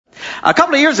A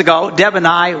couple of years ago, Deb and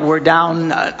I were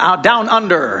down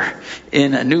under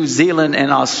in New Zealand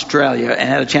and Australia and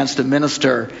had a chance to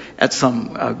minister at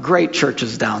some great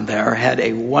churches down there. Had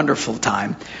a wonderful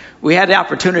time. We had the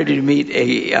opportunity to meet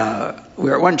we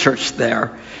were at one church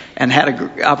there and had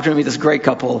an opportunity to meet this great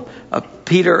couple,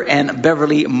 Peter and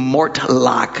Beverly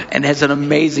Mortlock, and it's an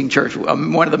amazing church,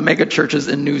 one of the mega churches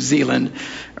in New Zealand,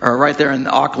 right there in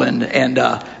Auckland, and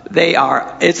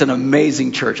it's an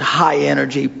amazing church, high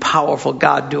energy, powerful,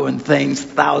 God doing things,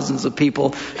 thousands of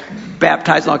people,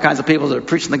 baptizing all kinds of people that are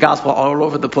preaching the gospel all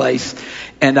over the place.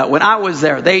 And when I was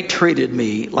there, they treated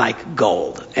me like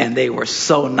gold, and they were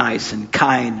so nice and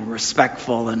kind and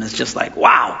respectful, and it's just like,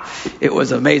 wow, it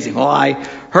was amazing. Well, I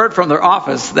heard from their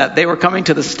office that they were coming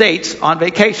to the States on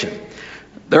vacation.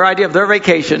 Their idea of their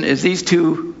vacation is these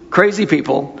two crazy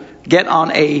people get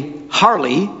on a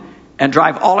Harley and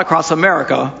drive all across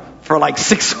America for like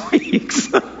 6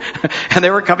 weeks. And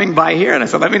they were coming by here. And I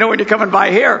said, let me know when you're coming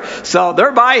by here. So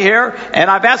they're by here. And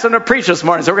I've asked them to preach this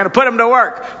morning. So we're going to put them to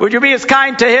work. Would you be as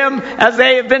kind to him as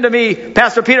they have been to me?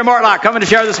 Pastor Peter Mortlock coming to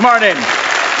share this morning.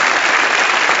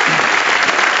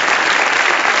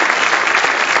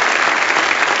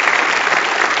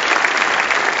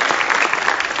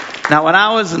 Now, when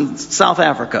I was in South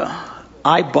Africa,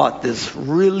 I bought this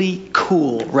really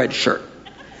cool red shirt.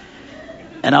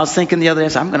 And I was thinking the other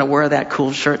day, I'm going to wear that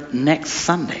cool shirt next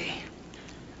Sunday.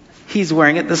 He's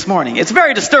wearing it this morning. It's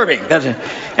very disturbing.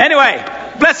 Anyway,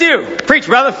 bless you. Preach,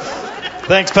 brother.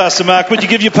 Thanks, Pastor Mark. Would you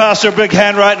give your pastor a big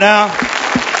hand right now?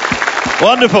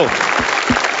 Wonderful.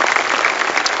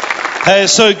 Hey,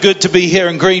 it's so good to be here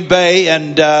in Green Bay,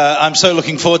 and I'm so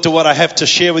looking forward to what I have to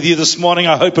share with you this morning.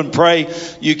 I hope and pray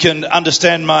you can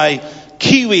understand my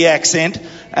Kiwi accent.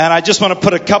 And I just want to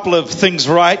put a couple of things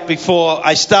right before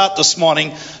I start this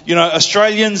morning. You know,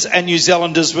 Australians and New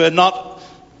Zealanders were not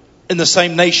in the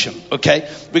same nation, okay?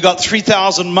 We got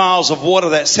 3,000 miles of water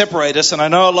that separate us, and I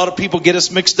know a lot of people get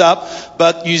us mixed up,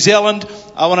 but New Zealand,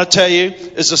 I want to tell you,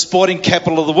 is the sporting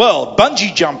capital of the world.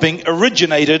 Bungee jumping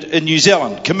originated in New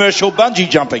Zealand, commercial bungee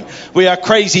jumping. We are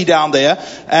crazy down there,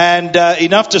 and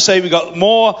enough to say we got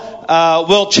more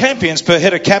world champions per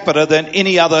head of capita than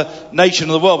any other nation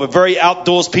in the world. We're very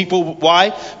outdoors people.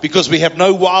 Why? Because we have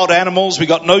no wild animals, we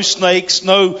got no snakes,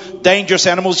 no dangerous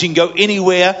animals. You can go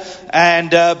anywhere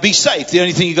and be safe. The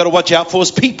only thing you've got to watch out for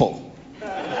is people,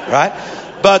 right?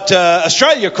 But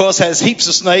Australia, of course, has heaps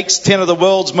of snakes, 10 of the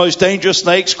world's most dangerous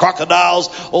snakes, crocodiles,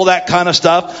 all that kind of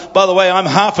stuff. By the way, I'm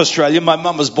half Australian. My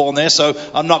mum was born there, so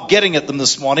I'm not getting at them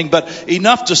this morning. But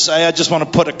enough to say, I just want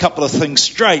to put a couple of things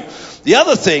straight. The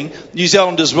other thing New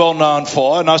Zealand is well known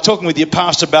for, and I was talking with your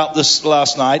pastor about this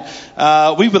last night,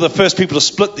 we were the first people to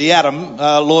split the atom,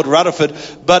 Lord Rutherford.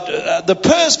 But the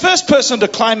first person to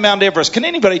climb Mount Everest, can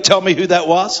anybody tell me who that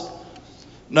was?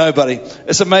 Nobody.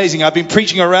 It's amazing. I've been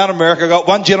preaching around America. I got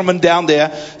one gentleman down there.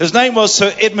 His name was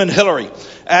Sir Edmund Hillary.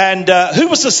 And who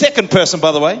was the second person,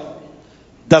 by the way?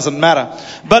 Doesn't matter.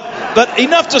 But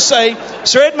enough to say,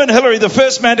 Sir Edmund Hillary, the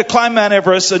first man to climb Mount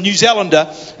Everest, a New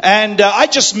Zealander, and I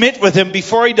just met with him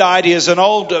before he died. He is an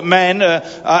old man,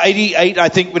 88, I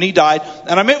think, when he died.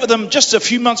 And I met with him just a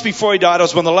few months before he died. I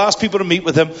was one of the last people to meet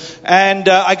with him. And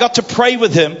I got to pray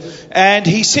with him. And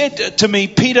he said to me,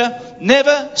 Peter,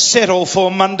 never settle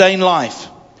for mundane life.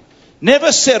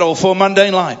 Never settle for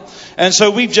mundane life. And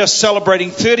so we've just celebrating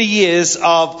 30 years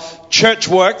of church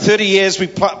work. 30 years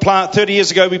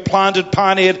ago, we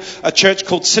pioneered a church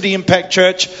called City Impact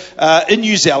Church in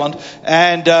New Zealand.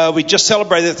 And we just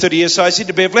celebrated 30 years. So I said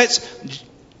to Bev, let's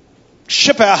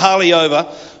ship our Harley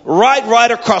over, ride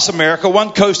right across America, one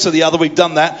coast to the other. We've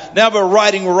done that. Now we're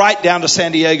riding right down to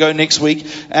San Diego next week.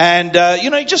 And,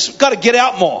 you just got to get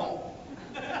out more.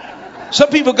 Some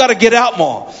people got to get out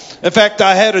more. In fact,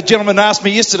 I had a gentleman ask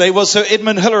me yesterday, was Sir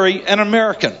Edmund Hillary an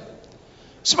American?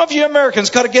 Some of you Americans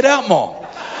got to get out more.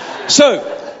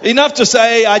 So, enough to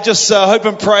say, I just hope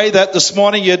and pray that this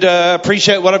morning you'd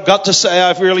appreciate what I've got to say.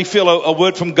 I really feel a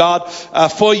word from God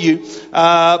for you.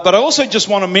 But I also just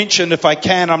want to mention, if I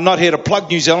can, I'm not here to plug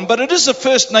New Zealand, but it is the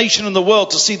first nation in the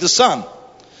world to see the sun.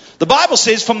 The Bible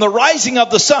says, from the rising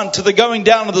of the sun to the going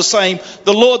down of the same,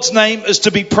 the Lord's name is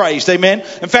to be praised. Amen.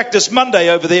 In fact, it's Monday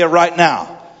over there right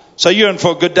now. So you're in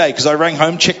for a good day, because I rang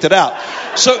home, checked it out.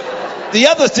 So the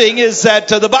other thing is that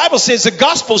the Bible says the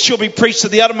gospel shall be preached to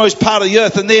the uttermost part of the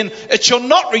earth, and then it shall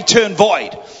not return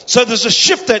void. So there's a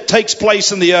shift that takes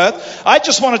place in the earth. I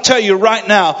just want to tell you right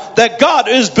now that God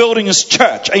is building his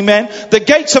church. Amen. The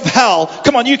gates of hell.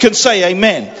 Come on, you can say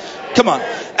amen. Come on.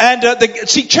 And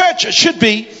church should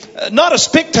be not a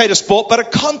spectator sport, but a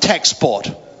contact sport.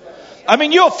 I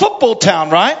mean, you're a football town,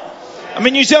 right? I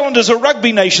mean, New Zealand is a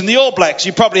rugby nation, the All Blacks.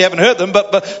 You probably haven't heard them,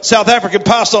 but South Africa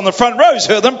passed on the front rows,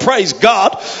 heard them, praise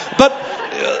God.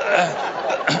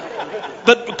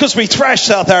 But because we thrashed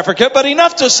South Africa, but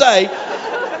enough to say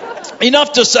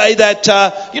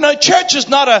that, church is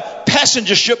not a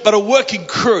passenger ship, but a working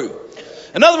crew.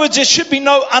 In other words, there should be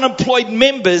no unemployed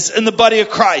members in the body of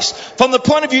Christ. From the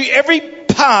point of view, every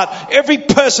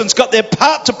person's got their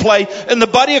part to play in the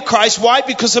body of Christ. Why?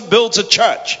 Because it builds a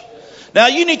church. Now,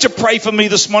 you need to pray for me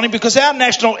this morning because our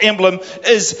national emblem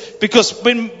is, because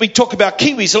when we talk about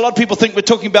kiwis, a lot of people think we're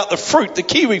talking about the fruit, the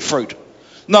kiwi fruit.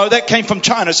 No, that came from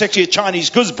China. It's actually a Chinese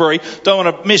gooseberry. Don't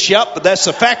want to mess you up, but that's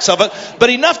the facts of it. But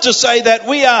enough to say that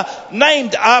we are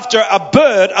named after a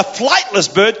bird, a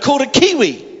flightless bird called a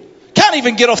kiwi. Can't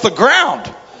even get off the ground.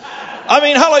 I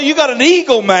mean, hello, you got an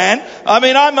eagle, man. I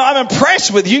mean, I'm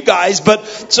impressed with you guys, but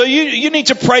so you need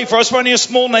to pray for us. We're only a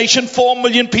small nation, 4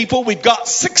 million people. We've got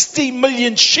 60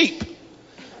 million sheep.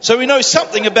 So we know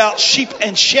something about sheep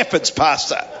and shepherds,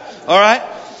 Pastor. All right?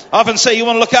 I often say you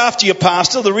want to look after your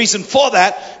pastor. The reason for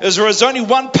that is there is only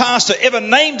one pastor ever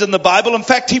named in the Bible. In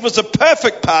fact, he was a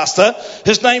perfect pastor.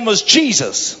 His name was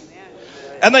Jesus.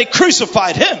 And they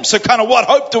crucified him. So kind of what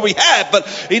hope do we have?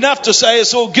 But enough to say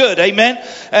it's all good. Amen.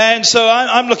 And so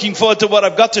I'm looking forward to what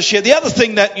I've got to share. The other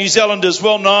thing that New Zealand is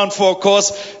well known for, of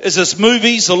course, is its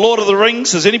movies, The Lord of the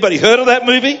Rings. Has anybody heard of that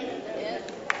movie?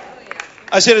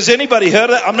 I said, has anybody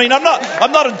heard of it? I mean, I'm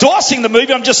not endorsing the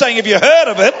movie. I'm just saying, have you heard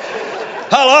of it?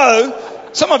 Hello.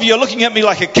 Some of you are looking at me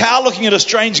like a cow looking at a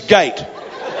strange gate.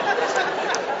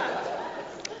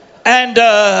 And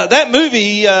that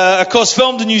movie, of course,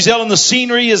 filmed in New Zealand. The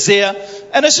scenery is there.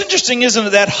 And it's interesting, isn't it,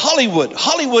 that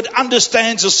Hollywood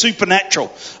understands the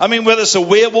supernatural. I mean, whether it's a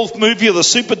werewolf movie or the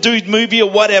super dude movie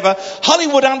or whatever,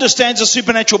 Hollywood understands the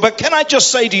supernatural. But can I just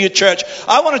say to you, church,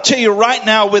 I want to tell you right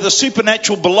now where the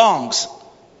supernatural belongs.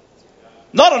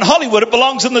 Not in Hollywood, it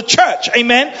belongs in the church.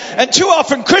 Amen. And too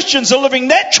often Christians are living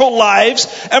natural lives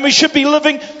and we should be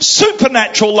living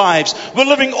supernatural lives. We're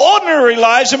living ordinary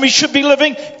lives and we should be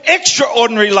living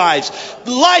extraordinary lives.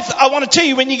 Life, I want to tell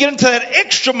you, when you get into that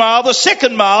extra mile, the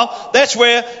second mile, that's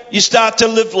where you start to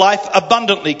live life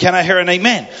abundantly. Can I hear an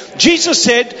amen? Jesus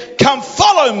said, come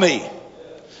follow me.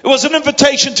 It was an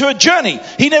invitation to a journey.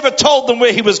 He never told them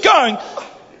where he was going.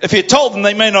 If he had told them,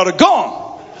 they may not have gone.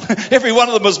 Every one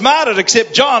of them was martyred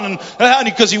except John, and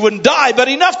only because he wouldn't die. But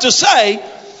enough to say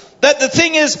that the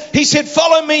thing is, he said,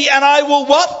 follow me and I will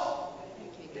what?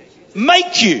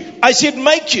 Make you. I said,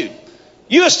 make you.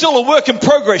 You are still a work in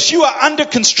progress. You are under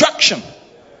construction.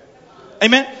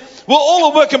 Amen. We're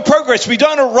all a work in progress. We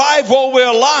don't arrive while we're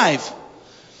alive.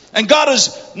 And God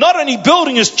is not only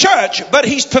building his church, but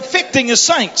he's perfecting his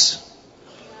saints.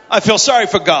 I feel sorry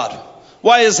for God.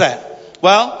 Why is that?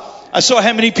 Well, I saw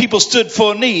how many people stood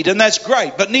for a need, and that's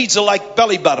great. But needs are like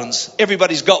belly buttons.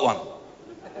 Everybody's got one.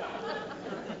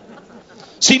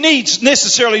 See, needs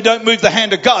necessarily don't move the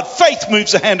hand of God. Faith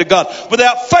moves the hand of God.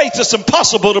 Without faith, it's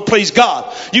impossible to please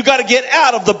God. You've got to get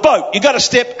out of the boat. You've got to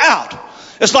step out.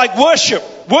 It's like worship.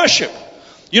 Worship.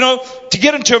 You know, to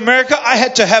get into America, I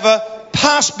had to have a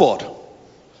passport.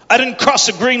 I didn't cross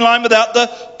the green line without the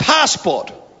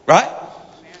passport. Right?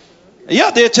 Are you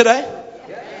out there today?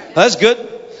 That's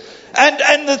good.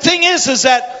 And the thing is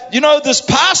that, you know, this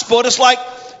passport is like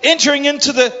entering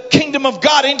into the kingdom of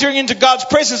God, entering into God's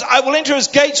presence. I will enter his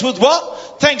gates with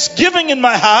what? Thanksgiving in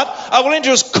my heart. I will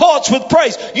enter his courts with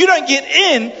praise. You don't get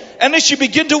in unless you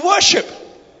begin to worship.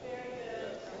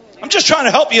 I'm just trying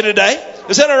to help you today.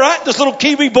 Is that all right? This little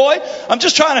Kiwi boy. I'm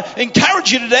just trying to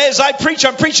encourage you today. As I preach,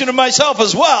 I'm preaching to myself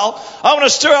as well. I want to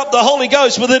stir up the Holy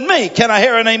Ghost within me. Can I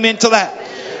hear an amen to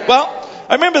that? Well,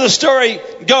 I remember the story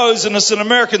goes, and it's an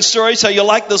American story, so you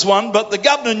like this one, but the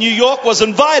governor of New York was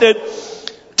invited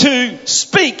to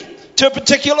speak to a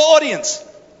particular audience.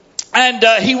 And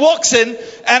he walks in,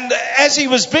 and as he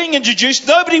was being introduced,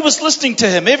 nobody was listening to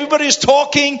him. Everybody was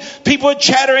talking, people were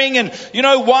chattering, and, you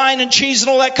know, wine and cheese and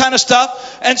all that kind of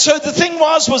stuff. And so the thing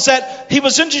was that he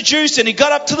was introduced, and he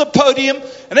got up to the podium,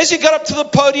 and as he got up to the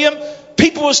podium,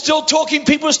 people were still talking,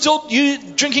 people were still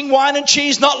drinking wine and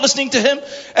cheese, not listening to him.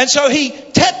 And so he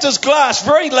tapped his glass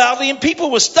very loudly, and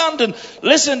people were stunned and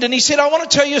listened, and he said, I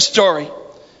want to tell you a story.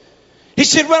 He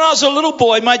said, when I was a little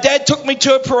boy, my dad took me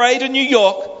to a parade in New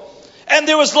York. And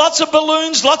there was lots of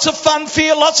balloons, lots of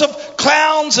funfair, lots of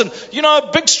clowns, and, you know,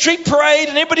 a big street parade,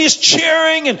 and everybody is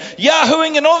cheering and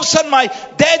yahooing. And all of a sudden, my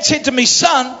dad said to me,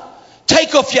 son,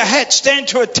 take off your hat, stand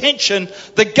to attention.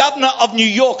 The governor of New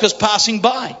York is passing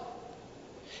by.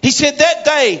 He said, that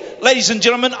day, ladies and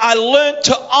gentlemen, I learned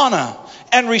to honor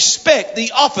and respect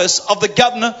the office of the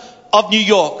governor of New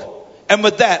York. And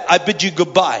with that, I bid you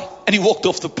goodbye. And he walked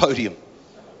off the podium.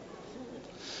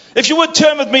 If you would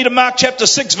turn with me to Mark chapter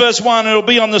 6 verse 1, it'll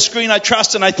be on the screen, I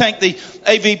trust, and I thank the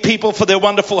AV people for their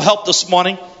wonderful help this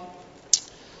morning.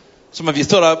 Some of you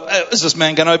thought, is this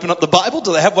man going to open up the Bible?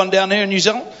 Do they have one down here in New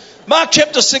Zealand? Mark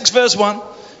chapter 6 verse 1.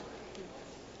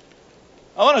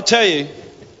 I want to tell you,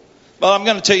 well, I'm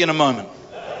going to tell you in a moment.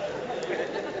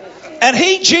 And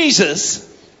he,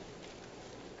 Jesus,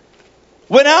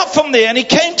 went out from there and he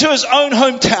came to his own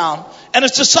hometown. And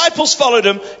his disciples followed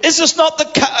him. Is this not the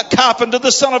carpenter,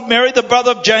 the son of Mary, the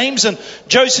brother of James and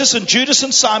Joseph and Judas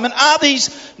and Simon? Are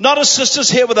these not his sisters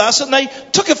here with us? And they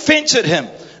took offense at him.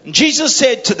 And Jesus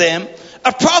said to them,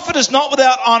 a prophet is not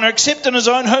without honor except in his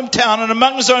own hometown and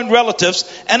among his own relatives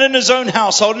and in his own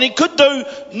household. And he could do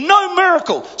no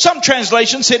miracle. Some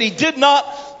translations said he did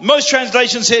not. Most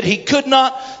translations said he could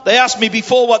not. They asked me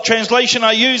before what translation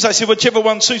I use. I said whichever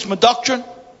one suits my doctrine.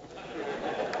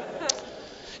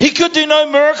 He could do no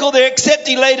miracle there except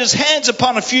he laid his hands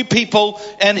upon a few people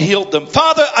and healed them.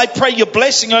 Father, I pray your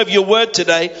blessing over your word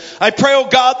today. I pray, oh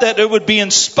God, that it would be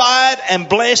inspired and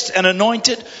blessed and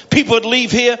anointed. People would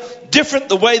leave here different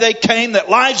the way they came, that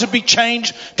lives would be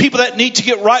changed. People that need to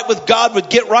get right with God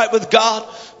would get right with God.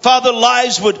 Father,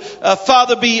 lives would,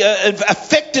 be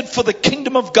affected for the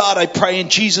kingdom of God, I pray in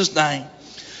Jesus' name.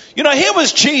 You know, here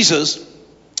was Jesus.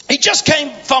 He just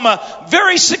came from a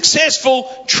very successful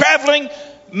traveling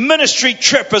ministry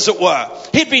trip, as it were.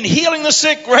 He'd been healing the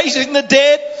sick, raising the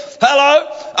dead.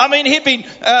 Hello? I mean, he'd been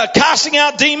casting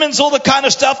out demons, all the kind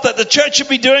of stuff that the church should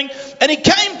be doing. And he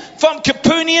came from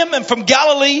Capernaum and from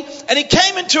Galilee, and he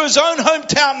came into his own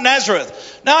hometown,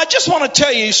 Nazareth. Now, I just want to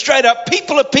tell you straight up,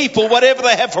 people are people, whatever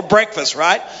they have for breakfast,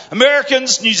 right?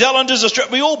 Americans, New Zealanders,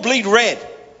 Australians, we all bleed red.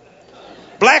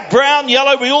 Black, brown,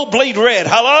 yellow, we all bleed red.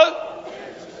 Hello?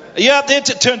 Are you out there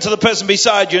to turn to the person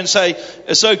beside you and say,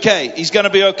 it's okay. He's going to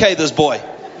be okay, this boy.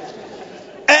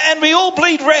 And we all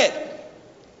bleed red.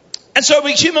 And so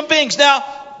we're human beings. Now,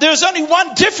 there's only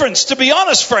one difference, to be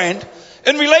honest, friend,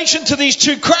 in relation to these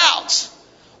two crowds.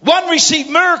 One received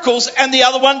miracles and the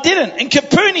other one didn't. In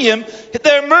Capernaum,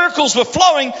 their miracles were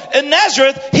flowing. In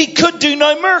Nazareth, he could do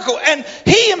no miracle. And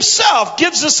he himself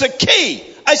gives us a key.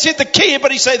 I said the key,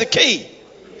 everybody say the key.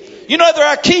 You know there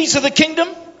are keys to the kingdom?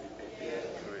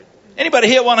 Anybody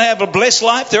here want to have a blessed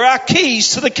life? There are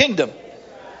keys to the kingdom.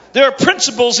 There are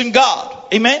principles in God.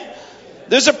 Amen?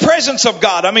 There's a presence of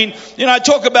God. I mean, you know, I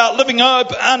talk about living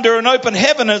under an open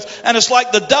heaven, and it's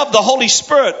like the dove, the Holy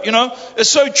Spirit, you know. It's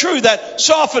so true that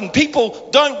so often people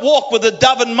don't walk with a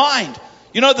dove in mind.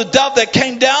 You know, the dove that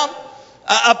came down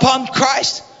upon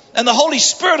Christ. And the Holy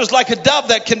Spirit is like a dove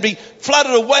that can be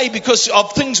flooded away because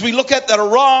of things we look at that are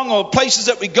wrong or places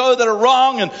that we go that are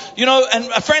wrong. And, you know, and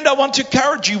a friend, I want to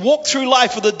encourage you, walk through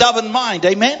life with a dove in mind.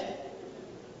 Amen?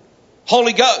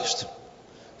 Holy Ghost.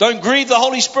 Don't grieve the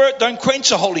Holy Spirit. Don't quench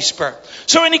the Holy Spirit.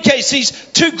 So in any case, these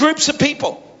two groups of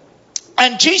people.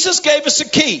 And Jesus gave us a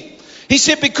key. He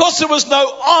said, because there was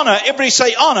no honor, everybody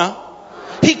say honor,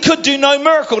 he could do no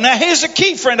miracle. Now here's a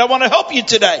key, friend. I want to help you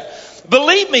today.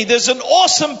 Believe me, there's an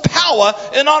awesome power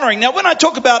in honoring. Now, when I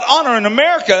talk about honor in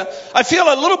America, I feel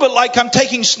a little bit like I'm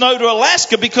taking snow to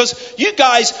Alaska because you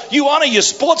guys, you honor your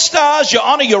sports stars, you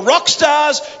honor your rock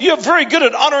stars. You're very good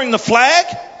at honoring the flag.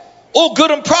 All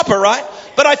good and proper, right?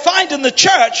 But I find in the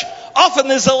church, often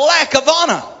there's a lack of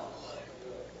honor.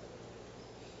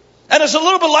 And it's a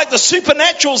little bit like the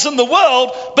supernaturals in the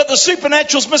world, but the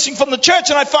supernatural's missing from the church.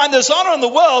 And I find there's honor in the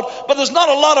world, but there's not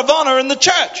a lot of honor in the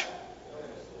church.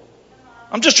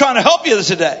 I'm just trying to help you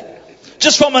today.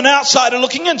 Just from an outsider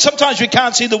looking in. Sometimes we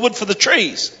can't see the wood for the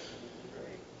trees.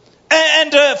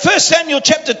 And 1 Samuel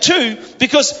chapter 2,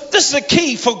 because this is a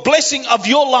key for blessing of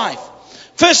your life.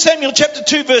 1 Samuel chapter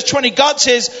 2 verse 20, God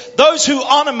says, those who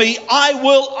honor me, I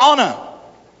will honor.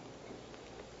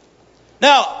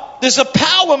 Now, there's a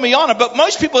power when we honor, but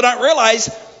most people don't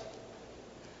realize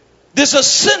there's a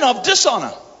sin of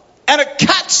dishonor. And it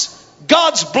cuts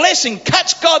God's blessing,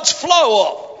 cuts God's flow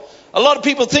off. A lot of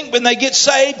people think when they get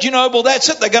saved, you know, well, that's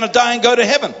it. They're going to die and go to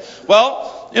heaven.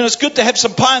 Well, you know, it's good to have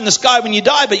some pie in the sky when you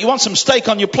die, but you want some steak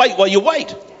on your plate while you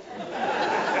wait.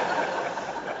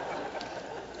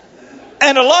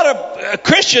 And a lot of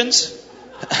Christians,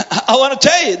 I want to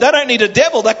tell you, they don't need a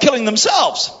devil. They're killing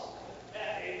themselves.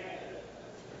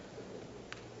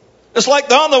 It's like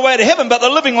they're on their way to heaven, but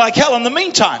they're living like hell in the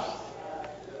meantime.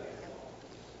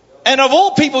 And of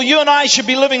all people, you and I should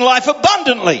be living life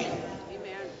abundantly.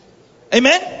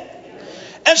 Amen?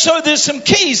 And so there's some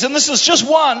keys, and this is just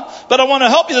one, but I want to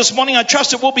help you this morning. I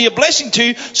trust it will be a blessing to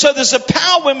you. So there's a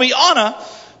power when we honor,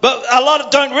 But a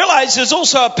lot don't realize there's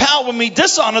also a power when we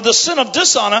dishonor, the sin of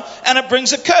dishonor, and it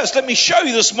brings a curse. Let me show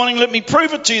you this morning. Let me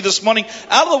prove it to you this morning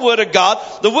out of the Word of God.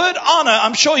 The word honor,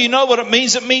 I'm sure you know what it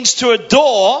means. It means to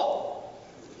adore.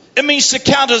 It means to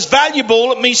count as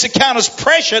valuable. It means to count as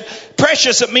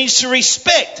precious. It means to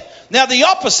respect. Now the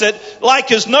opposite,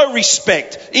 like, is no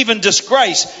respect, even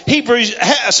disgrace.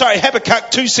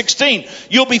 Habakkuk 2:16.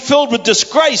 You'll be filled with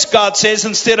disgrace, God says,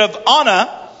 instead of honor.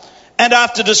 And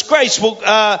after disgrace will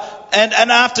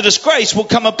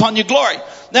come upon your glory.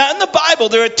 Now in the Bible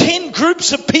there are 10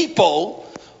 groups of people,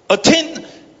 or 10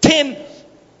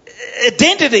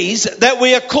 identities that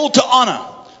we are called to honor.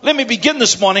 Let me begin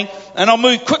this morning, and I'll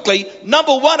move quickly.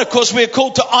 Number one, of course, we are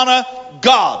called to honor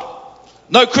God.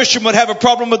 No Christian would have a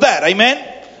problem with that. Amen?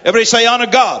 Everybody say honor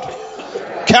God.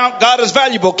 Count God as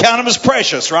valuable. Count him as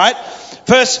precious, right?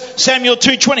 1 Samuel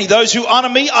 2:20, those who honor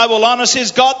me, I will honor,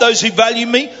 says God. Those who value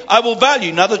me, I will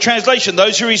value. Another translation,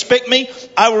 those who respect me,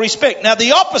 I will respect. Now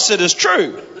the opposite is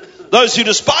true. Those who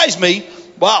despise me,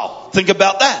 wow, think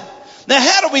about that. Now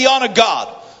how do we honor God?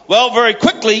 Well, very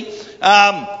quickly,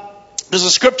 there's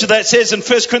a scripture that says in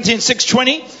 1 Corinthians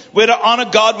 6:20, we're to honor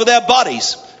God with our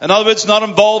bodies. In other words, not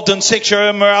involved in sexual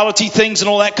immorality things and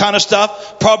all that kind of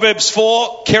stuff. Proverbs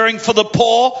 4, caring for the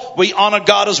poor, we honor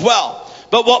God as well.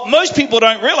 But what most people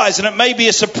don't realize, and it may be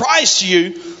a surprise to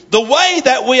you, the way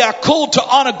that we are called to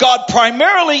honor God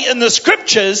primarily in the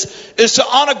scriptures is to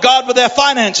honor God with our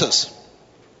finances.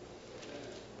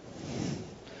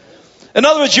 In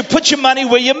other words, you put your money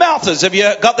where your mouth is. Have you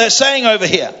got that saying over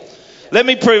here? Let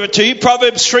me prove it to you.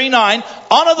 Proverbs 3:9.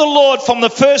 Honor the Lord from the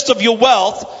first of your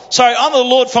wealth. Honor the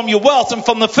Lord from your wealth and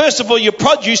from the first of all your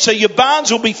produce, so your barns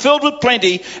will be filled with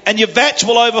plenty and your vats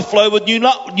will overflow with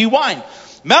new wine.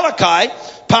 Malachi,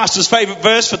 pastor's favorite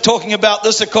verse for talking about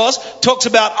this, of course, talks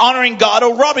about honoring God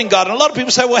or robbing God. And a lot of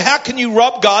people say, well, how can you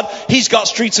rob God? He's got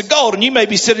streets of gold. And you may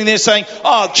be sitting there saying,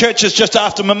 oh, church is just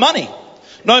after my money.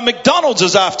 No, McDonald's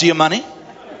is after your money.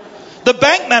 The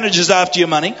bank manager's after your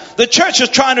money. The church is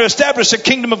trying to establish a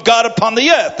kingdom of God upon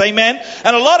the earth. Amen.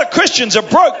 And a lot of Christians are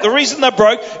broke. The reason they're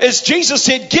broke is Jesus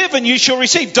said, give and you shall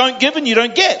receive. Don't give and you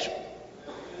don't get.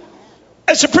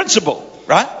 It's a principle,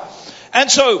 right?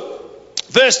 And so,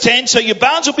 verse 10, so your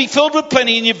barns will be filled with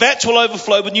plenty and your vats will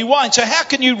overflow with new wine. So how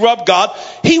can you rob God?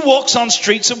 He walks on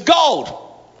streets of gold.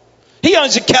 He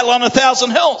owns a cattle on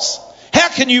 1,000 hills. How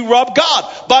can you rob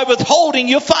God? By withholding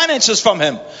your finances from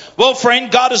him. Well, friend,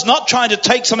 God is not trying to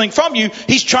take something from you.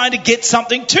 He's trying to get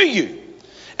something to you.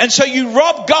 And so you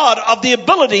rob God of the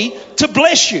ability to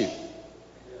bless you.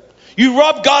 You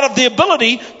rob God of the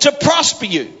ability to prosper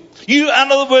you. You,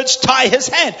 in other words, tie his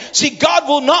hand. See, God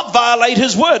will not violate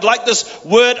his word, like this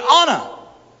word honor.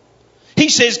 He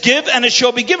says, give and it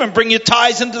shall be given. Bring your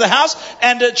tithes into the house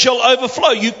and it shall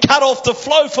overflow. You cut off the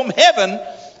flow from heaven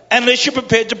unless you're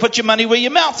prepared to put your money where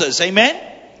your mouth is. Amen?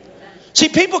 See,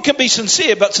 people can be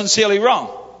sincere but sincerely wrong.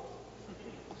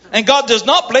 And God does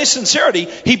not bless sincerity.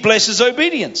 He blesses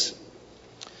obedience.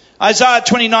 Isaiah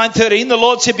 29:13, the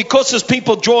Lord said, because his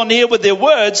people draw near with their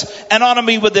words and honor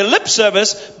me with their lip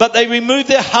service, but they remove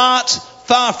their hearts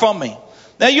far from me.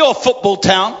 Now you're a football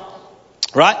town,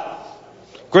 right?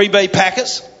 Green Bay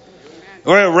Packers.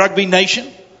 We're a rugby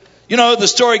nation. You know, the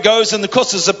story goes, and of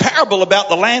course there's a parable about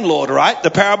the landlord, right? The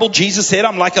parable, Jesus said,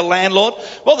 I'm like a landlord.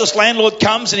 Well, this landlord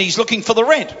comes and he's looking for the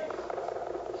rent.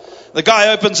 The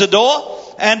guy opens the door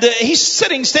and he's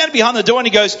standing behind the door and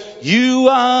he goes, you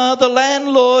are the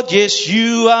landlord. Yes,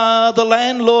 you are the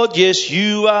landlord. Yes,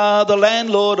 you are the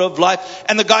landlord of life.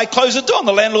 And the guy closed the door and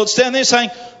the landlord's standing there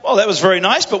saying, well, that was very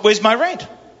nice, but where's my rent?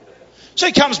 So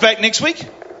he comes back next week.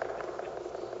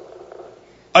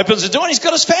 Opens the door and he's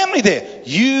got his family there.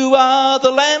 You are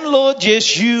the landlord.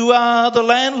 Yes, you are the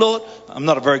landlord. I'm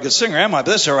not a very good singer, am I?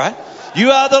 But that's all right.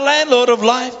 You are the landlord of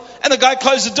life. And the guy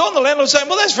closed the door and the landlord's saying,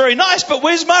 well, that's very nice, but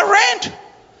where's my rent?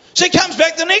 So he comes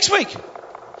back the next week.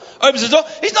 Opens the door.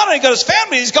 He's not only got his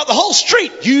family, he's got the whole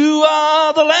street. You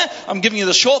are the land. I'm giving you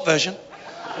the short version.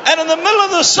 And in the middle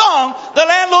of the song, the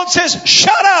landlord says,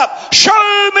 shut up.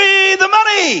 Show me the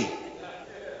money.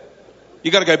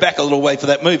 You got to go back a little way for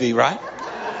that movie, right?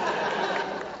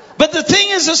 But the thing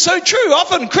is, it's so true.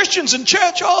 Often Christians in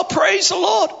church, oh, praise the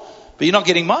Lord. But you're not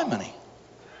getting my money.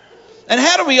 And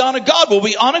how do we honor God? Well,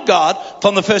 we honor God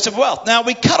from the first of wealth. Now,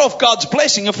 we cut off God's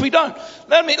blessing if we don't.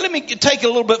 Let me take it a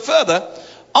little bit further.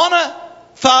 Honor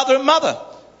father and mother.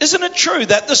 Isn't it true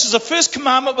that this is a first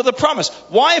commandment with a promise?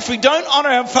 Why, if we don't honor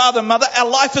our father and mother, our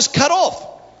life is cut off?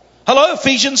 Hello,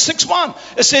 Ephesians 6:1.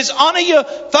 It says, honor your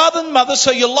father and mother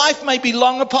so your life may be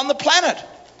long upon the planet.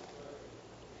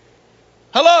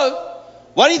 Hello?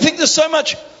 Why do you think there's so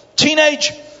much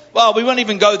teenage Well, we won't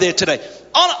even go there today.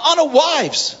 Honor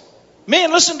wives.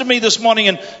 Men, listen to me this morning,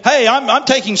 and hey, I'm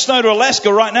taking snow to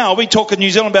Alaska right now. We talk in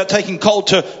New Zealand about taking cold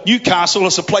to Newcastle.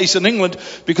 It's a place in England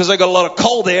because they got a lot of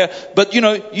cold there. But you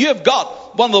know, you have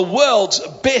got one of the world's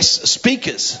best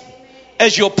speakers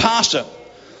as your pastor.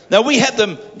 Now, we had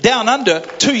them down under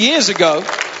 2 years ago.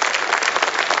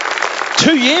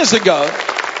 2 years ago.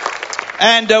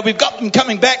 And we've got them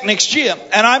coming back next year.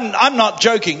 And I'm not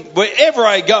joking. Wherever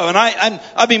I go, and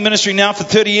I've been ministering now for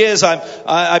 30 years.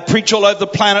 I preach all over the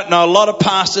planet, know a lot of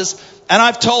pastors. And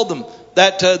I've told them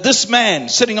that this man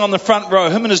sitting on the front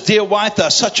row, him and his dear wife, are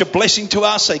such a blessing to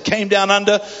us. They came down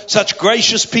under, such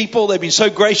gracious people. They've been so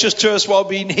gracious to us while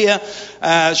being here,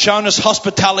 showing us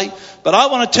hospitality. But I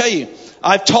want to tell you,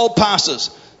 I've told pastors,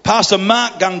 Pastor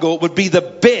Mark Gungor would be the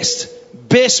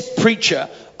best preacher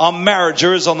on marriage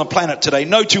there is on the planet today.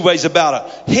 No two ways about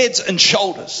it. Heads and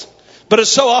shoulders. But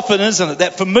it's so often, isn't it,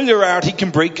 that familiarity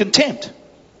can breed contempt.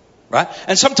 Right?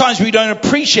 And sometimes we don't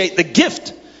appreciate the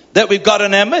gift that we've got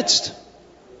in our midst.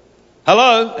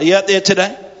 Hello? Are you out there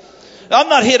today? I'm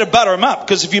not here to butter them up,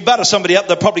 because if you butter somebody up,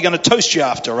 they're probably going to toast you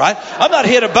after, right? I'm not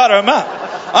here to butter them up.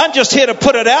 I'm just here to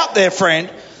put it out there,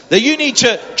 friend, that you need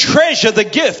to treasure the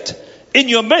gift in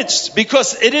your midst,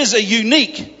 because it is a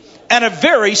unique and a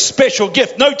very special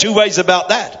gift. No two ways about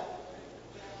that.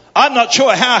 I'm not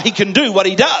sure how he can do what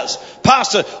he does.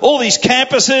 Pastor all these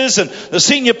campuses and the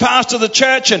senior pastor of the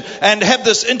church and have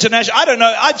this international. I don't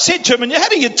know. I've said to him, how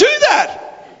do you do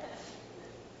that?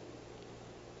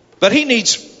 But he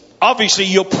needs, obviously,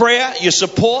 your prayer, your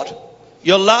support,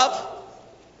 your love.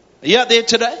 Are you out there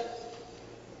today?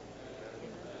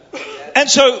 And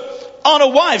so,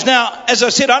 honor wives. Now, as I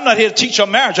said, I'm not here to teach on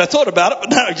marriage. I thought about it, but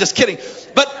no, just kidding.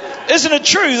 But isn't it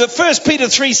true that 1 Peter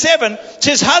 3:7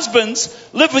 says, husbands,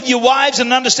 live with your wives in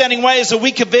an understanding way as a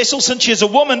weaker vessel, since she is a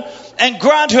woman, and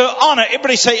grant her honor.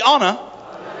 Everybody say honor.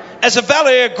 As a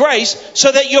valley of grace,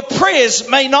 so that your prayers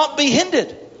may not be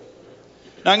hindered.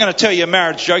 Now, I'm going to tell you a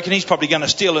marriage joke, and he's probably going to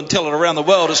steal and tell it around the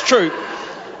world. It's true.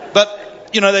 But,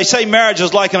 you know, they say marriage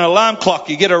is like an alarm clock.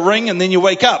 You get a ring and then you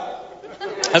wake up.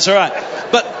 That's all right.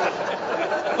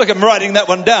 But, look, I'm writing that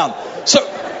one down. So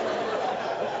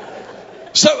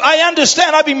I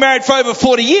understand. I've been married for over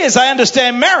 40 years. I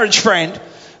understand marriage, friend.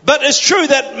 But it's true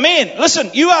that men, listen,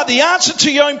 you are the answer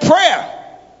to your own prayer.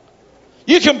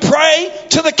 You can pray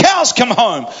till the cows come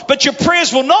home, but your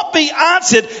prayers will not be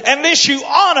answered unless you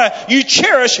honor, you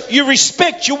cherish, you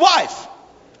respect your wife.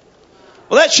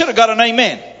 Well, that should have got an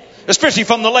amen, especially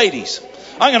from the ladies.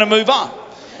 I'm going to move on.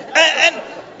 And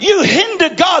you hinder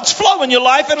God's flow in your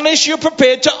life unless you're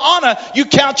prepared to honor. You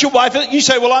count your wife. You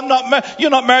say, well, you're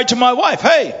not married to my wife.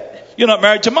 Hey, you're not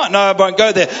married to mine. No, I won't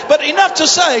go there. But enough to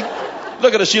say,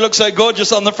 look at her. She looks so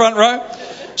gorgeous on the front row.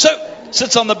 So,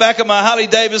 sits on the back of my Harley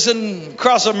Davidson,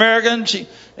 cross American.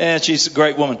 She's a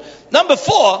great woman. Number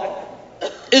 4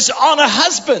 is honor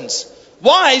husbands.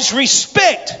 Wives,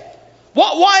 respect.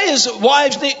 Why is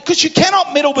wives? Because you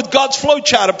cannot meddle with God's flow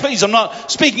charter. Please, I'm not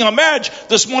speaking on marriage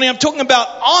this morning. I'm talking about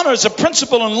honor as a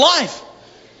principle in life.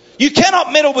 You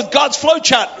cannot meddle with God's flow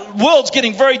chart. The world's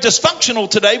getting very dysfunctional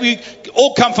today. We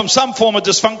all come from some form of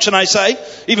dysfunction, I say.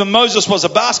 Even Moses was a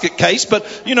basket case.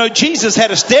 But, you know, Jesus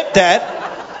had a stepdad.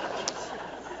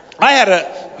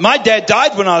 My dad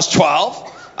died when I was 12.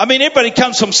 I mean, everybody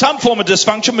comes from some form of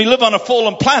dysfunction. We live on a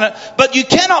fallen planet. But you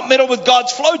cannot meddle with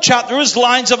God's flow chart. There is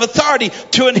lines of authority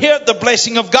to inherit the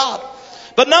blessing of God.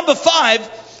 But number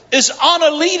 5 is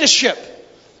honor leadership.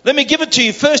 Let me give it to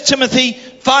you. 1 Timothy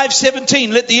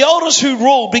 5:17. Let the elders who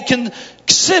rule be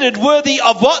considered worthy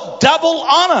of what? Double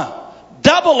honor.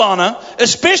 Double honor,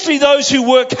 especially those who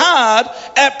work hard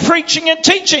at preaching and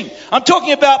teaching. I'm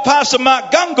talking about Pastor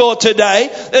Mark Gungor today.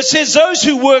 It says those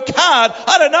who work hard.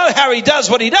 I don't know how he does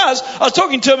what he does. I was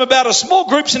talking to him about a small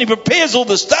groups and he prepares all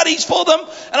the studies for them.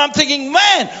 And I'm thinking,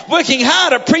 man, working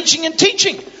hard at preaching and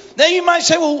teaching. Now you might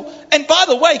say, well, and by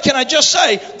the way, can I just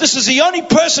say, this is the only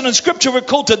person in Scripture we're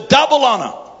called to double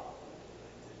honor.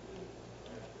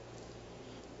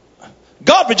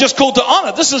 God, we're just called to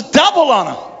honor. This is double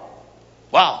honor.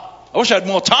 Wow. I wish I had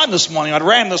more time this morning. I'd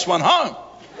ram this one home.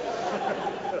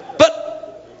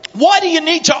 But why do you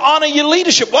need to honor your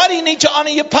leadership? Why do you need to honor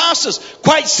your pastors?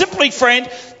 Quite simply,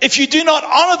 friend, if you do not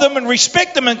honor them and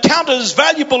respect them and count it as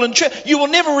valuable in church, you will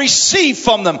never receive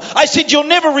from them. I said you'll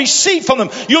never receive from them.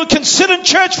 You'll consider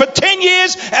church for 10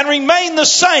 years and remain the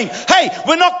same. Hey,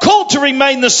 we're not called to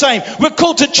remain the same. We're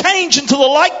called to change into the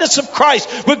likeness of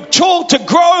Christ. We're called to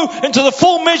grow into the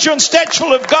full measure and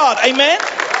stature of God. Amen?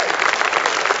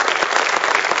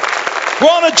 We're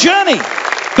on a journey.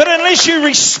 But unless you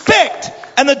respect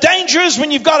And the danger is when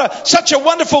you've got such a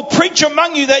wonderful preacher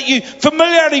among you that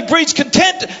familiarity breeds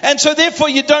contempt, and so therefore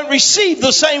you don't receive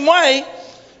the same way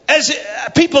as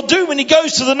people do when he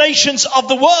goes to the nations of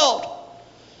the world.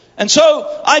 And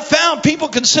so I found people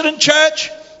can sit in church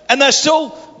and they're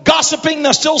still gossiping,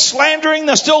 they're still slandering,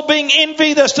 they're still being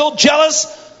envy, they're still jealous.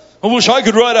 I wish I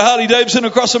could ride a Harley Davidson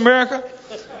across America.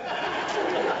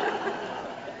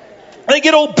 They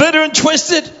get all bitter and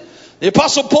twisted. The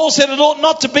Apostle Paul said it ought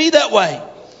not to be that way.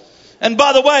 And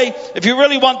by the way, if you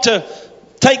really want to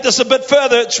take this a bit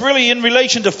further, it's really in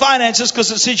relation to finances, because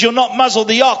it says you'll not muzzle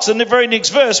the ox. In the very next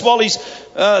verse, while he's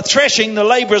threshing, the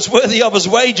labourer is worthy of his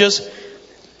wages.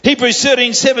 Hebrews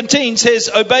 13:17 says,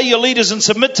 obey your leaders and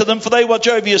submit to them, for they watch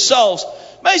over your souls.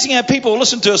 Amazing how people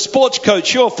listen to a sports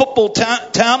coach. You're a football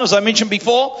town, as I mentioned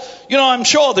before. You know, I'm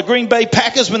sure the Green Bay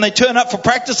Packers, when they turn up for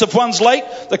practice, if one's late,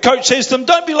 the coach says to them,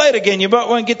 don't be late again, you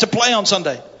won't get to play on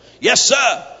Sunday. Yes,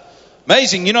 sir.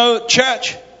 Amazing. You know, at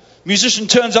church, musician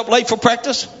turns up late for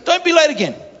practice, don't be late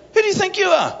again. Who do you think you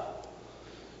are?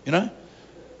 You know,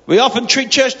 we often treat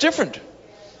church different.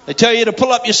 They tell you to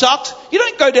pull up your socks. You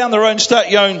don't go down the road and start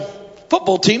your own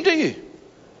football team, do you?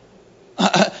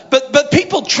 But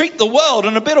people treat the world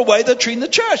in a better way than treating the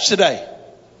church today.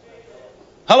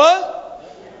 Hello?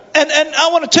 And I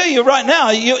want to tell you right now,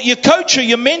 your coach or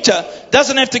your mentor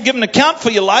doesn't have to give an account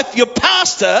for your life. Your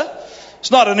pastor,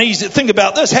 it's not an easy thing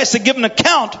about this, has to give an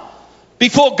account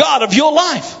before God of your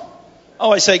life. Oh,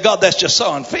 I say, God, that's just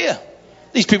so unfair.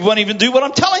 These people won't even do what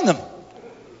I'm telling them.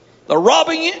 They're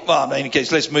robbing you. Well, in any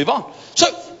case, let's move on. So,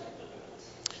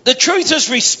 the truth is,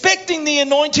 respecting the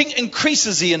anointing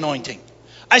increases the anointing.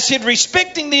 I said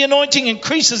respecting the anointing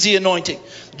increases the anointing.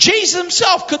 Jesus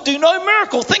himself could do no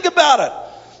miracle. Think about it.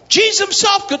 Jesus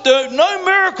himself could do no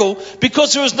miracle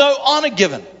because there was no honor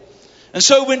given. And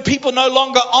so when people no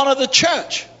longer honor the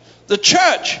church,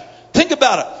 think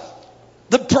about it.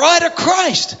 The bride of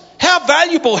Christ. How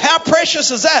valuable, how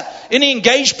precious is that? Any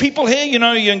engaged people here? You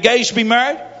know, you're engaged to be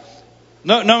married?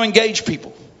 No engaged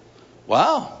people.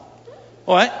 Wow.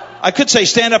 All right. I could say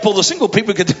stand up, all the single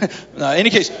people could. No, in any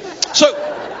case. So,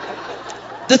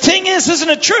 the thing is, isn't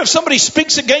it true? If somebody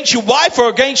speaks against your wife or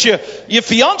against your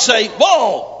fiance,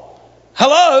 whoa,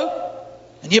 hello.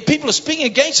 And yet people are speaking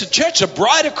against the church, the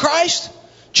bride of Christ.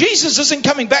 Jesus isn't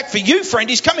coming back for you, friend.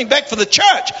 He's coming back for the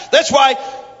church. That's why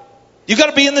you've got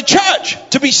to be in the church.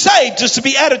 To be saved is to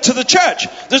be added to the church.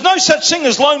 There's no such thing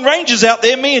as lone rangers out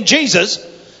there, me and Jesus.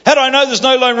 How do I know there's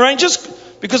no lone rangers?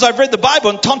 Because I've read the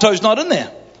Bible and Tonto's not in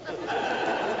there.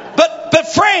 But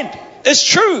friend, it's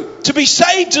true. To be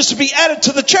saved is to be added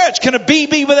to the church. Can a bee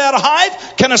be without a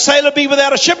hive? Can a sailor be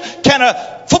without a ship? Can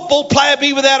a football player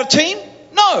be without a team?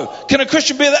 No. Can a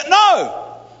Christian be without?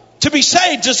 No. To be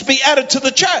saved is to be added to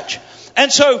the church.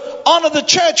 And so honor the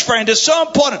church, friend, is so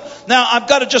important. Now, I've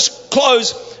got to just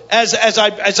close as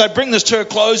I bring this to a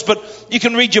close, but you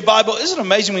can read your Bible. Isn't it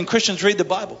amazing when Christians read the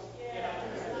Bible?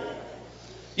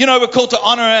 You know, we're called to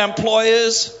honor our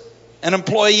employers and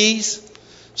employees.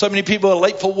 So many people are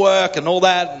late for work and all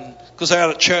that because they're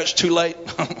out at church too late.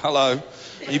 Hello.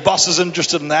 Your boss is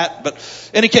interested in that. But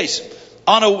in any case,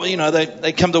 honor, you know,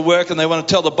 they come to work and they want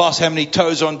to tell the boss how many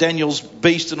toes are on Daniel's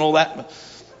beast and all that.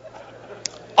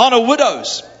 Honor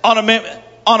widows. Honor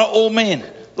all men.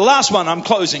 The last one, I'm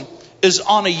closing, is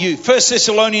honor you. 1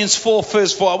 Thessalonians 4,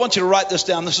 verse 4. I want you to write this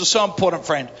down. This is so important,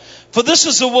 friend. For this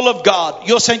is the will of God,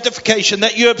 your sanctification,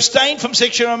 that you abstain from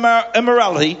sexual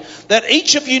immorality, that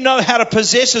each of you know how to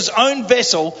possess his own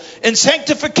vessel in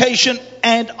sanctification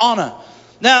and honor.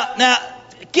 Now,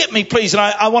 get me please, and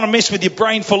I want to mess with your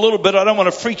brain for a little bit. I don't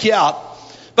want to freak you out.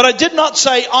 But I did not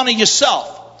say honor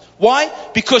yourself. Why?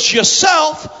 Because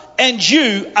yourself and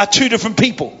you are two different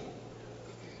people.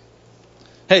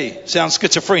 Hey, sounds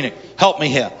schizophrenic. Help me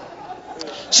here.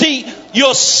 See,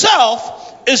 yourself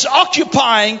is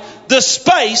occupying the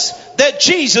space that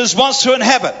Jesus wants to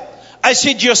inhabit. I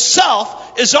said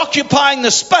yourself is occupying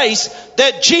the space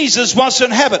that Jesus wants to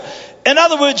inhabit. In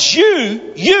other words,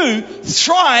 you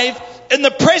thrive in the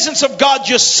presence of God.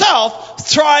 Yourself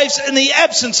thrives in the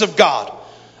absence of God.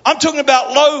 I'm talking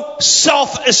about low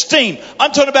self-esteem.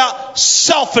 I'm talking about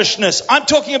selfishness. I'm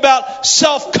talking about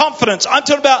self-confidence. I'm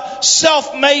talking about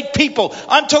self-made people.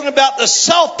 I'm talking about the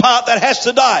self part that has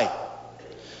to die.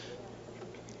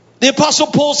 The Apostle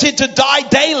Paul said to die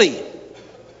daily.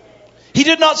 He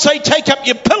did not say take up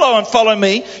your pillow and follow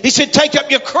me. He said take up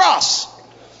your cross.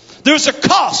 There is a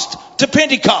cost to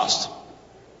Pentecost.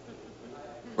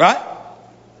 Right?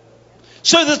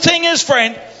 So the thing is,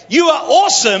 friend, you are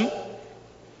awesome.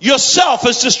 Yourself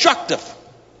is destructive.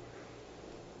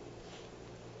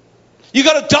 You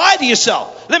got to die to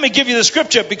yourself. Let me give you the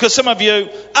scripture, because some of you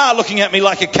are looking at me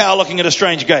like a cow looking at a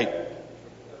strange gate.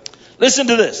 Listen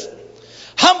to this.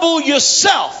 Humble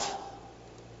yourself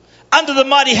under the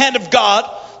mighty hand of God,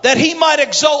 that he might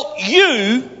exalt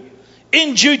you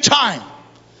in due time.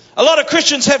 A lot of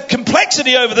Christians have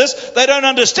complexity over this. They don't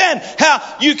understand how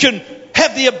you can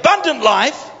have the abundant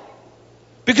life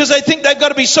because they think they've got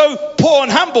to be so poor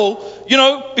and humble,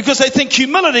 because they think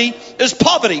humility is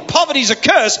poverty. Poverty is a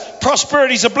curse.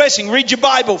 Prosperity is a blessing. Read your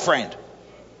Bible, friend.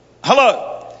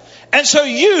 Hello. And so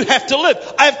you have to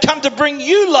live. I have come to bring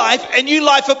you life, and you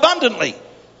life abundantly.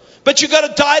 But you've got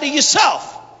to die to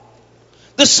yourself.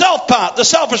 The self part, the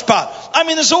selfish part.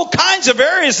 There's all kinds of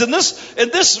areas in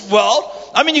this world.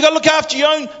 You've got to look after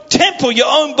your own temple, your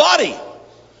own body.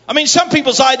 Some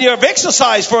people's idea of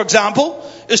exercise, for example,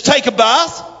 is take a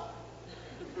bath,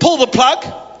 pull the plug,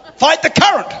 fight the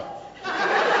current.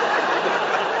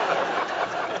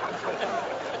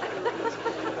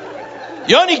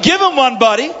 You only give them one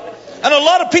body, and a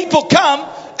lot of people come,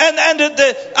 and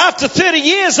after 30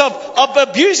 years of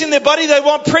abusing their body, they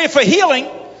want prayer for healing.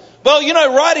 Well,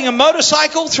 riding a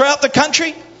motorcycle throughout the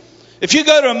country, if you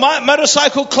go to a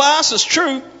motorcycle class, it's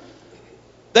true,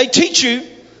 they teach you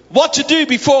what to do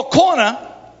before a corner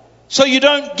so you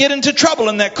don't get into trouble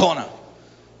in that corner.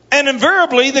 And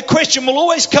invariably, the question will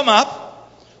always come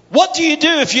up, what do you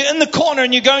do if you're in the corner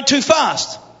and you're going too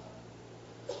fast?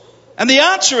 And the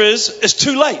answer is, it's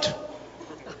too late.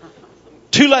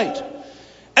 Too late.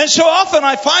 And so often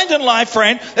I find in life,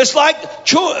 friend, it's like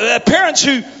parents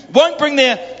who won't bring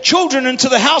their children into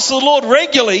the house of the Lord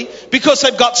regularly because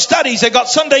they've got studies, they've got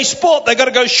Sunday sport, they've got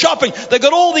to go shopping, they've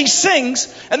got all these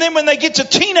things. And then when they get to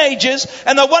teenagers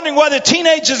and they're wondering why the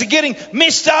teenagers are getting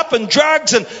messed up and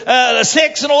drugs and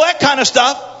sex and all that kind of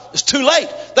stuff, it's too late.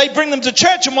 They bring them to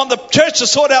church and want the church to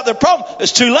sort out their problem.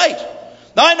 It's too late.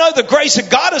 Now, I know the grace of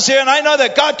God is there, and I know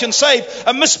that God can save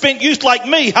a misspent youth like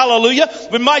me. Hallelujah.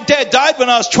 When my dad died when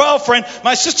I was 12, friend,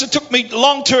 my sister took me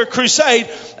along to a crusade.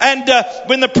 And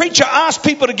when the preacher asked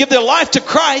people to give their life to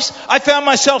Christ, I found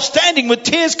myself standing with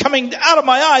tears coming out of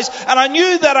my eyes. And I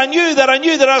knew that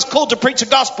I was called to preach the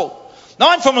gospel.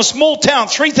 Now, I'm from a small town,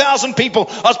 3,000 people.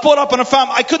 I was brought up on a farm.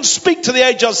 I couldn't speak to the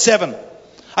age of 7.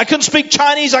 I couldn't speak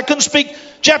Chinese. I couldn't speak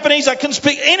Japanese. I couldn't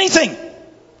speak anything.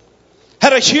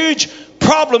 Had a huge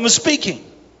problem with speaking,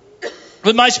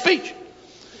 with my speech.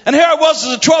 And here I was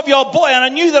as a 12-year-old boy, and I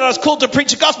knew that I was called to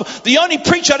preach the gospel. The only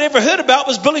preacher I'd ever heard about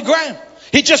was Billy Graham.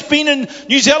 He'd just been in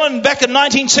New Zealand back in the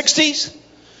 1960s.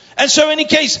 And so in any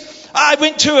case, I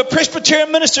went to a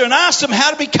Presbyterian minister and asked him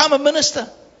how to become a minister.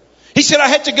 He said I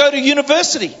had to go to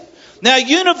university. Now,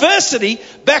 university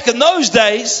back in those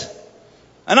days,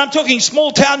 and I'm talking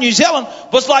small town New Zealand,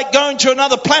 was like going to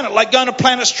another planet, like going to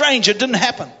Planet Strange. It didn't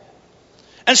happen.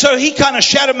 And so he kind of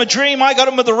shattered my dream. I got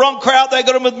him with the wrong crowd. They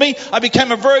got him with me. I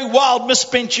became a very wild,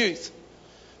 misspent youth.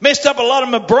 Messed up a lot of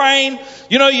my brain.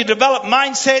 You develop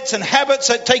mindsets and habits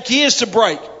that take years to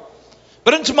break.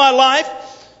 But into my life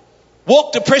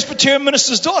walked a Presbyterian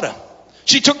minister's daughter.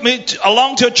 She took me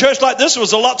along to a church like this. It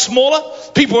was a lot smaller.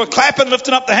 People were clapping,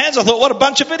 lifting up their hands. I thought, what a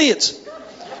bunch of idiots.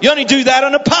 You only do that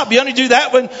in a pub. You only do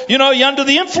that when, you're under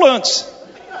the influence.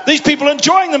 These people are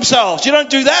enjoying themselves. You don't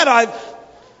do that.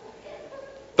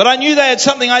 But I knew they had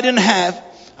something I didn't have.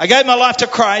 I gave my life to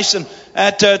Christ, and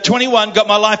at 21, got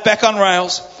my life back on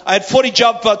rails. I had 40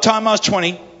 jobs by the time I was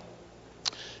 20.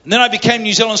 And then I became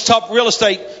New Zealand's top real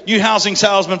estate new housing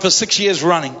salesman for 6 years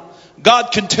running.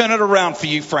 God can turn it around for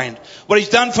you, friend. What he's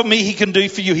done for me, he can do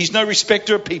for you. He's no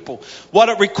respecter of people. What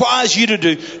it requires you to do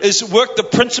is work the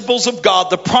principles of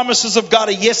God. The promises of God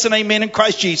are yes and amen in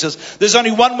Christ Jesus. There's only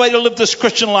one way to live this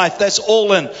Christian life. That's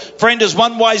all in. Friend, as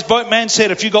one wise boatman said,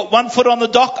 if you've got one foot on the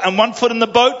dock and one foot in the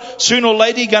boat, sooner or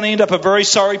later you're going to end up a very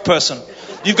sorry person.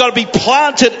 You've got to be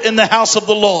planted in the house of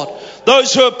the Lord.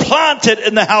 Those who are planted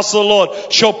in the house of the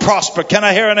Lord shall prosper. Can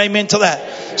I hear an amen to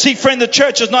that? See, friend, the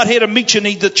church is not here to meet your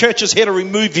need. The church is here to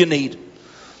remove your need.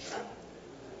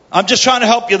 I'm just trying to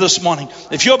help you this morning.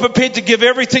 If you're prepared to give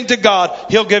everything to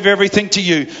God, he'll give everything to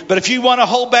you. But if you want to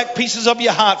hold back pieces of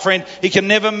your heart, friend, he can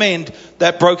never mend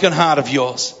that broken heart of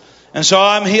yours. And so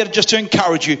I'm here just to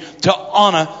encourage you to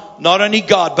honor not only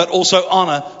God, but also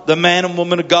honor the man and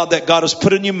woman of God that God has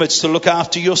put in your midst to look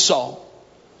after your soul.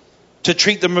 To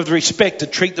treat them with respect, to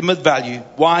treat them with value.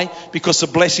 Why? Because the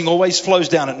blessing always flows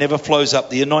down, it never flows up.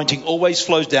 The anointing always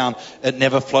flows down, it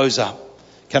never flows up.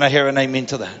 Can I hear an amen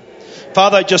to that?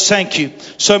 Father, I just thank you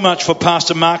so much for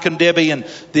Pastor Mark and Debbie and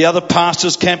the other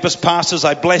pastors, campus pastors.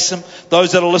 I bless them.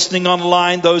 Those that are listening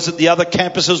online, those at the other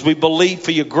campuses, we believe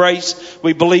for your grace.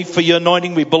 We believe for your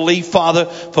anointing. We believe, Father,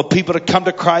 for people to come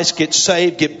to Christ, get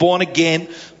saved, get born again.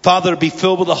 Father, to be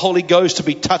filled with the Holy Ghost, to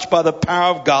be touched by the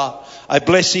power of God. I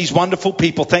bless these wonderful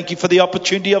people. Thank you for the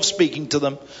opportunity of speaking to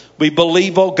them. We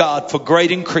believe, oh God, for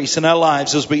great increase in our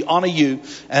lives as we honor you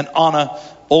and honor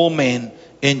all men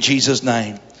in Jesus'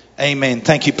 name. Amen.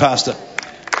 Thank you, Pastor.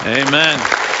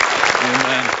 Amen.